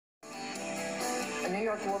A New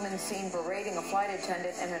York woman seen berating a flight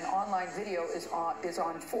attendant in an online video is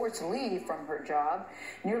on forced leave from her job.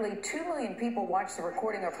 Nearly 2 million people watched the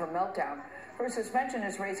recording of her meltdown. Her suspension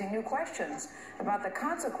is raising new questions about the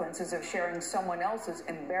consequences of sharing someone else's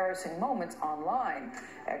embarrassing moments online.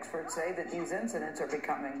 Experts say that these incidents are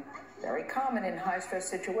becoming very common in high-stress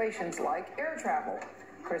situations like air travel.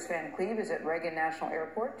 Chris Van Cleve is at Reagan National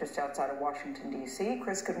Airport, just outside of Washington, D.C.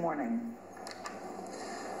 Chris, good morning.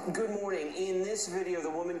 Good morning. In this video, the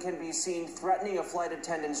woman can be seen threatening a flight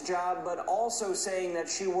attendant's job, but also saying that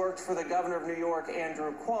she worked for the governor of New York,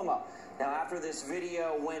 Andrew Cuomo. Now, after this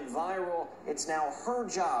video went viral, it's now her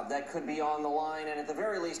job that could be on the line, and at the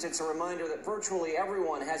very least, it's a reminder that virtually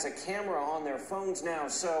everyone has a camera on their phones now,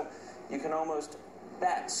 so you can almost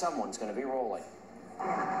bet someone's going to be rolling.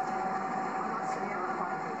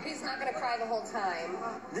 He's not going to cry the whole time.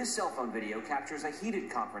 This cell phone video captures a heated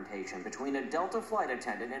confrontation between a Delta flight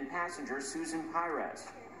attendant and passenger Susan Pires.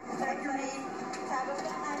 Thank you, Tabitha.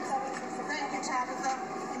 Thank you,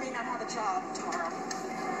 Tabitha. You may not have a job tomorrow.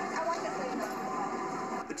 I want to clean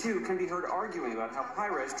up. The two can be heard arguing about how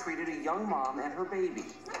Pires treated a young mom and her baby.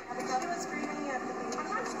 She was screaming at the baby. I'm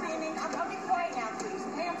not screaming. I'll be quiet now, please.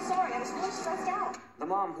 Hey, I'm sorry. I was really stressed out. The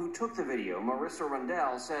mom who took the video, Marissa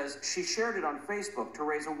Rundell, says she shared it on Facebook to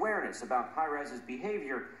raise awareness about Pires'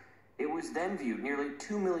 behavior. It was then viewed nearly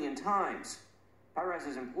 2 million times.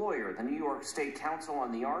 Pires' employer, the New York State Council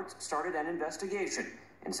on the Arts, started an investigation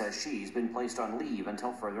and says she's been placed on leave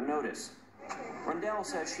until further notice. Rundell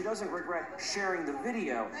says she doesn't regret sharing the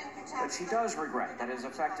video, but she does regret that it has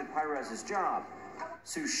affected Pires' job.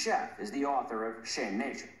 Sue Scheff is the author of Shame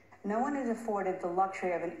Nation. No one is afforded the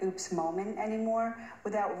luxury of an oops moment anymore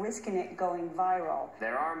without risking it going viral.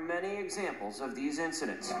 There are many examples of these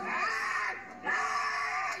incidents.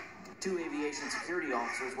 2 aviation security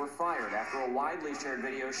officers were fired after a widely shared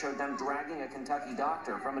video showed them dragging a Kentucky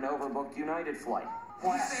doctor from an overbooked United flight.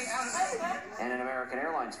 And an American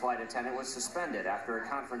Airlines flight attendant was suspended after a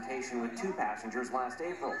confrontation with 2 passengers last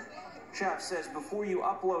April. Scheff says before you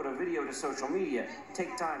upload a video to social media,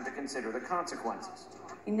 take time to consider the consequences.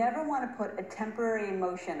 You never want to put a temporary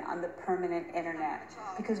emotion on the permanent internet,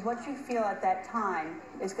 because what you feel at that time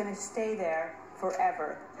is going to stay there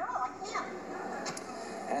forever. No, I can't.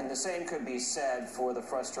 And the same could be said for the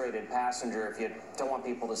frustrated passenger. If you don't want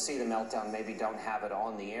people to see the meltdown, maybe don't have it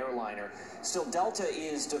on the airliner. Still, Delta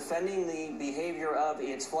is defending the behavior of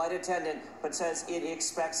its flight attendant, but says it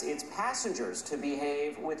expects its passengers to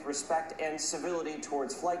behave with respect and civility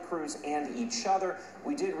towards flight crews and each other.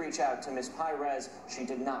 We did reach out to Ms. Pires. She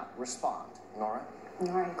did not respond. Nora? All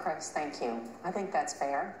right, Chris, thank you. I think that's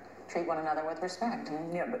fair. Treat one another with respect.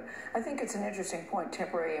 Yeah, but I think it's an interesting point,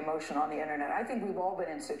 temporary emotion on the internet. I think we've all been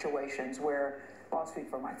in situations where, well, I'll speak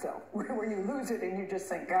for myself, where you lose it and you just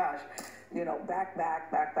think, gosh, you know, back,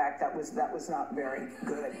 that was not very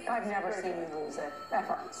good. I've never seen you lose it,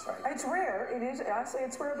 ever. That's right. It's rare. It is. I say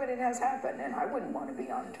it's rare, but it has happened, and I wouldn't want to be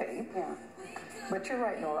on tape. Yeah. But you're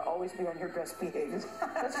right, Nora. Always be on your best behavior.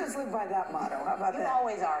 Let's just live by that motto. How about that? You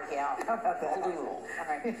always argue. How about that? All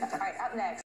right. All right, up next.